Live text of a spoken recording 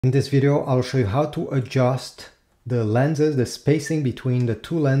In this video, I'll show you how to adjust the lenses, the spacing between the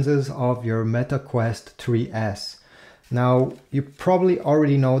two lenses of your Meta Quest 3S. Now, you probably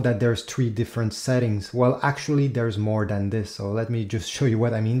already know that there's three different settings. Well, actually, there's more than this. So let me just show you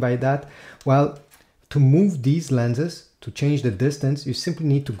what I mean by that. Well, to move these lenses, to change the distance, you simply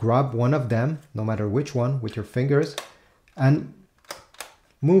need to grab one of them, no matter which one, with your fingers, and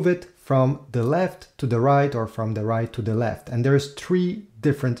move it from the left to the right or from the right to the left. And there's three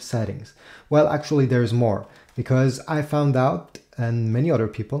different settings. Well, actually there's more, because I found out, and many other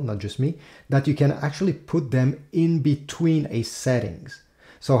people, not just me, that you can actually put them in between a settings.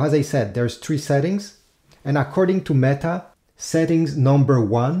 So as I said, there's three settings, and according to Meta, settings number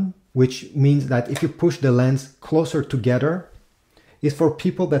 1, which means that if you push the lens closer together, is for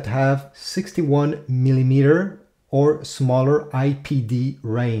people that have 61 millimeter or smaller IPD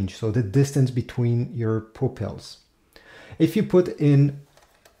range, so the distance between your pupils. If you put in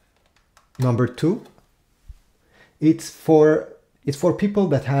number 2, it's for people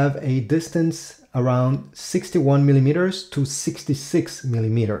that have a distance around 61 millimeters to 66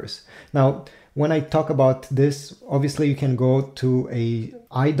 millimeters. Now, when I talk about this, obviously you can go to a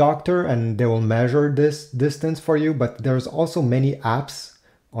eye doctor and they will measure this distance for you, but there's also many apps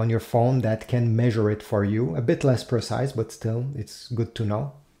on your phone that can measure it for you. A bit less precise, but still, it's good to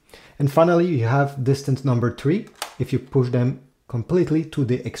know. And finally, you have distance number 3, if you push them completely to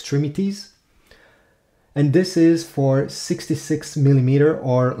the extremities. And this is for 66 millimeter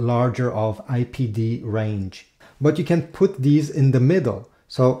or larger of IPD range. But you can put these in the middle.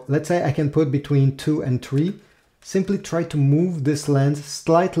 So let's say I can put between 2 and 3. Simply try to move this lens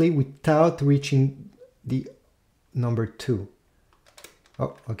slightly without reaching the number 2.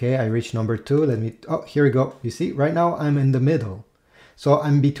 Oh, okay, I reached number 2. Oh, here we go. You see, right now I'm in the middle. So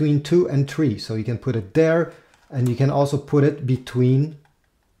I'm between 2 and 3. So you can put it there, and you can also put it between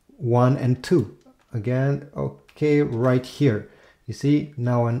 1 and 2. Again, okay, right here. You see,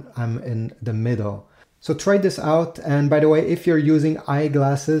 now I'm in the middle. So try this out. And by the way, if you're using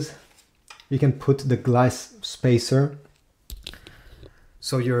eyeglasses, you can put the glass spacer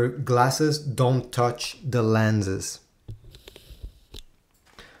so your glasses don't touch the lenses.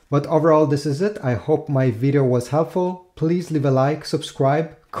 But overall, this is it. I hope my video was helpful. Please leave a like,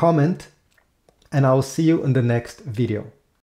 subscribe, comment, and I'll see you in the next video.